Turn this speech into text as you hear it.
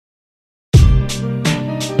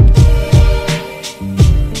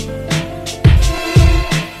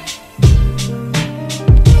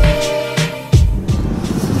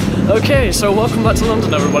So welcome back to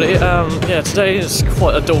London, everybody. Yeah, today is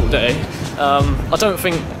quite a dull day. I don't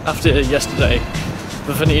think after yesterday,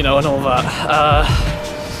 the Veneno and all that,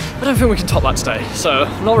 I don't think we can top that today. So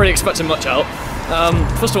I'm not really expecting much out.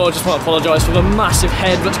 First of all, I just want to apologise for the massive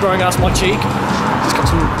head that's growing out of my cheek. It's got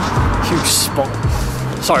some huge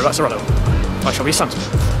spot. Sorry, that's irrelevant. I shall be sensible.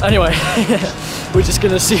 Anyway, we're just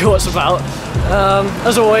going to see what it's about.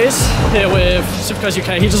 As always, here with Supercar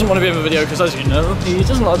UK. He doesn't want to be in the video because, as you know, he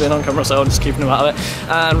doesn't like being on camera, so I'm just keeping him out of it.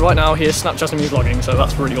 And right now he is Snapchatting me vlogging, so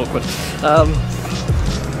that's really awkward.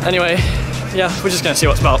 Anyway, yeah, we're just going to see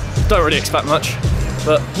what's about. Don't really expect much,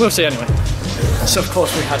 but we'll see anyway. So of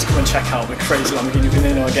course we had to come and check out the crazy Lamborghini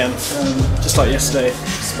Veneno again, just like yesterday.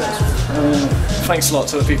 Thanks a lot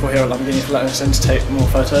to the people here at Lamborghini for letting us in to take more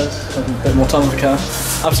photos and a bit more time with the car.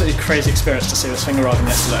 Absolutely crazy experience to see this thing arriving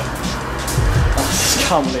yesterday. I just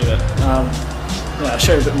can't believe it. Yeah, I'll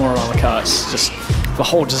show you a bit more around the car. It's just, the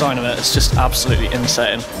whole design of it is just absolutely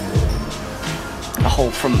insane. The whole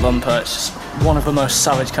front bumper, it's just one of the most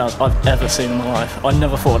savage cars I've ever seen in my life. I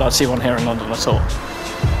never thought I'd see one here in London at all.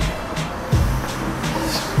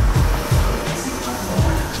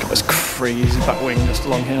 This crazy back wing just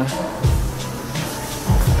along here.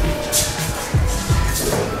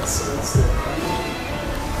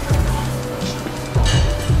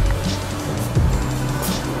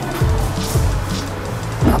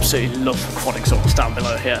 Absolutely love the quad exhaust down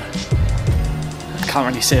below here. I can't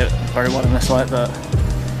really see it very well in this light, but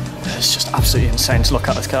it's just absolutely insane to look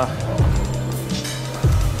at this car.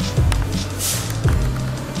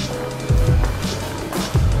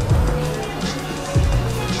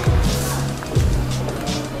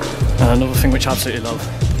 Another thing which I absolutely love,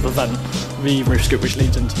 the vent, the roof scoop which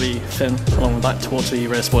leads into the fin along the back towards the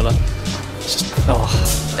rear spoiler. It's just, oh,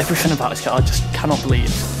 everything about this car, I just cannot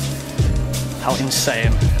believe how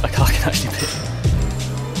insane a car can actually be.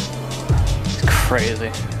 It's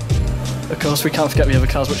crazy. Of course, we can't forget the other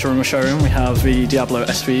cars which are in the showroom. We have the Diablo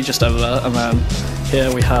SV just over there, and then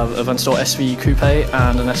here we have a Aventador SV Coupe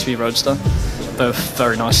and an SV Roadster. Both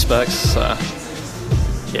very nice specs.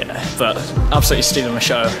 Yeah, but absolutely stealing the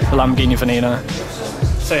show, the Lamborghini Veneno.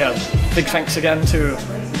 So yeah, big thanks again to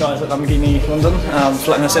the guys at Lamborghini London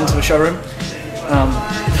for letting us into the showroom.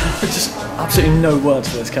 Just absolutely no words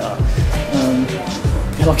for this car.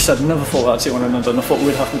 Yeah, like I said, never thought I'd see one in London. I thought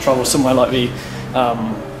we'd have to travel somewhere like the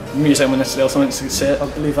Museum in Italy or something to see it. I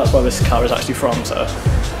believe that's where this car is actually from, so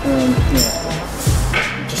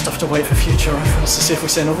yeah. Just have to wait for future reference to see if we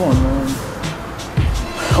see another one.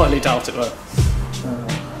 Highly doubt it though.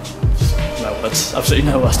 No words, absolutely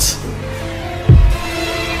no words.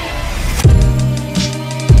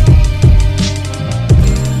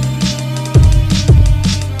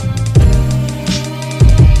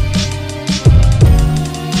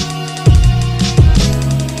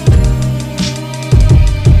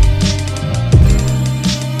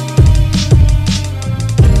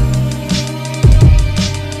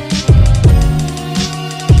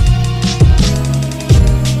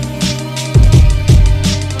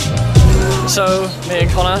 So, me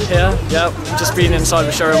and Connor here, yeah, just been inside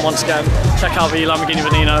the showroom once again. Check out the Lamborghini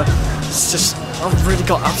Veneno. It's just, I've really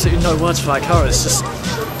got absolutely no words for that car. It's just,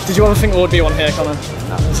 did you ever think there would be one here, Connor?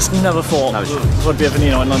 No. I just never thought there would be a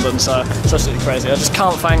Veneno in London, so it's absolutely crazy. I just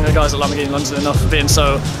can't thank the guys at Lamborghini London enough for being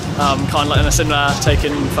so kind, letting us in there,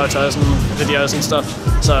 taking photos and videos and stuff.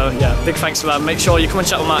 So yeah, big thanks to them. Make sure you come and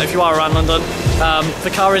check them out if you are around London.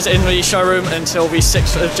 The car is in the showroom until the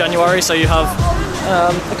 6th of January, so you have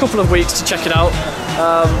a couple of weeks to check it out.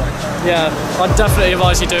 Yeah, I'd definitely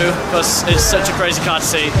advise you do, because it's such a crazy car to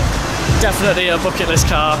see. Definitely a bucket list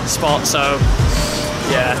car spot, so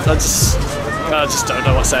yeah, I just don't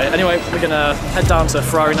know what to say. Anyway, we're gonna head down to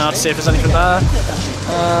Ferrari now to see if there's anything there.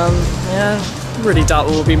 Yeah, really doubt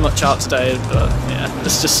there will be much out today, but yeah,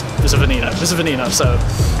 there's a Veneno, so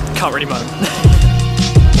can't really moan.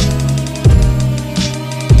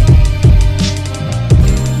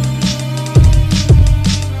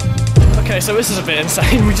 Okay, so this is a bit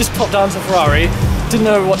insane. We just popped down to Ferrari, didn't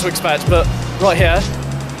know what to expect, but right here,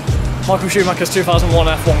 Michael Schumacher's 2001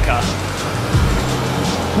 F1 car.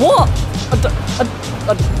 What?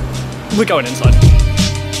 We're going inside.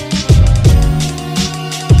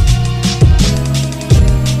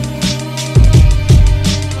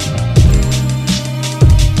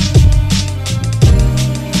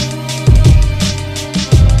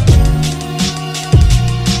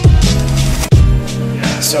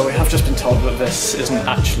 So we have just been told that this isn't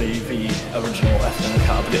actually the original F1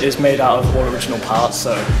 car, but it is made out of all original parts,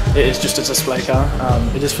 so it is just a display car.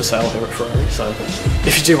 It is for sale here at Ferrari, so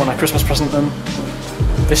if you do want a Christmas present, then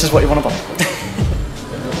this is what you want to buy.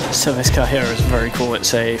 So this car here is very cool.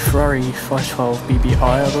 It's a Ferrari 512 BBI,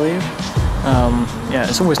 I believe. Yeah,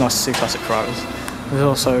 it's always nice to see classic Ferraris. We've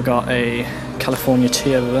also got a California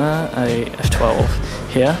T over there, a F12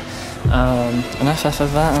 here, an FF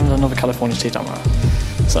over there, and another California T down there.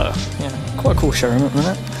 So, yeah, quite a cool showroom at the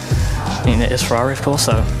minute. I mean, it is Ferrari, of course,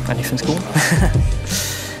 so anything's cool.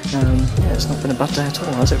 Yeah, it's not been a bad day at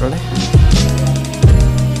all, has it, really?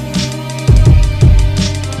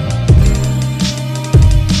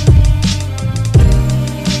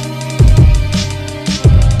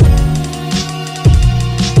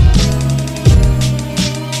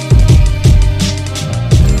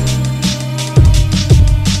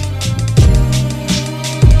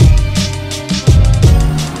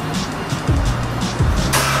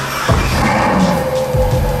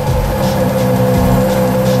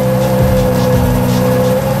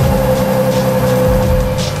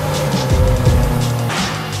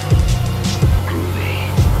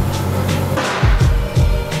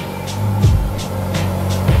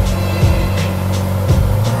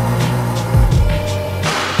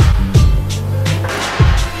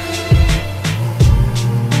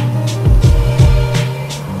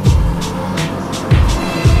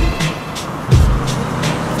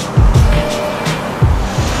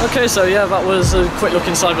 Okay, so yeah, that was a quick look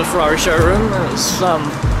inside the Ferrari showroom. It was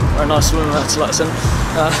very nice of them to let us in.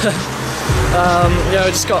 Yeah,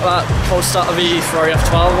 we just got that cold start of the Ferrari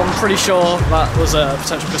F12. I'm pretty sure that was a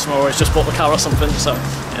potential customer who just bought the car or something, so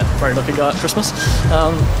yeah, very lucky guy at Christmas.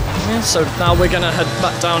 Yeah, so now we're going to head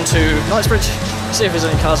back down to Knightsbridge, see if there's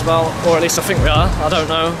any cars about, or at least I think we are, I don't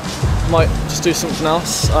know. Might just do something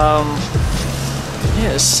else.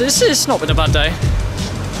 Yeah, it's not been a bad day.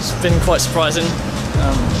 It's been quite surprising.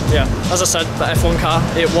 Yeah, as I said, the F1 car,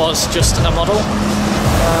 it was just a model,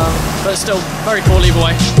 but it's still very cool either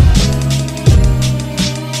way.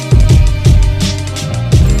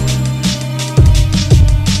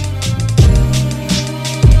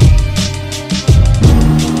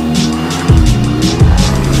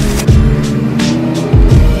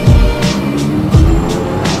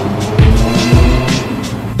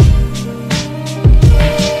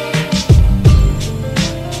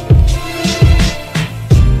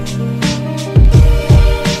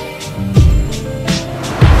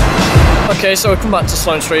 Okay, so we've come back to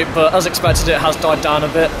Sloane Street, but as expected it has died down a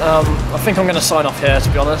bit. I think I'm going to sign off here, to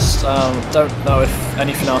be honest. Don't know if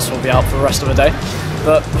anything else will be out for the rest of the day,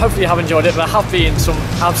 but hopefully you have enjoyed it. There have been some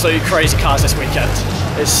absolutely crazy cars this weekend.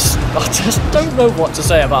 I just don't know what to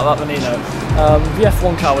say about that Menino. The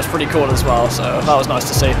F1 car was pretty cool as well, so that was nice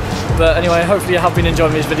to see. But anyway, hopefully you have been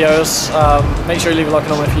enjoying these videos. Make sure you leave a like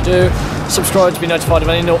and comment if you do. Subscribe to be notified of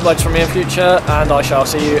any new uploads from me in future, and I shall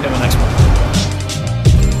see you in the next one.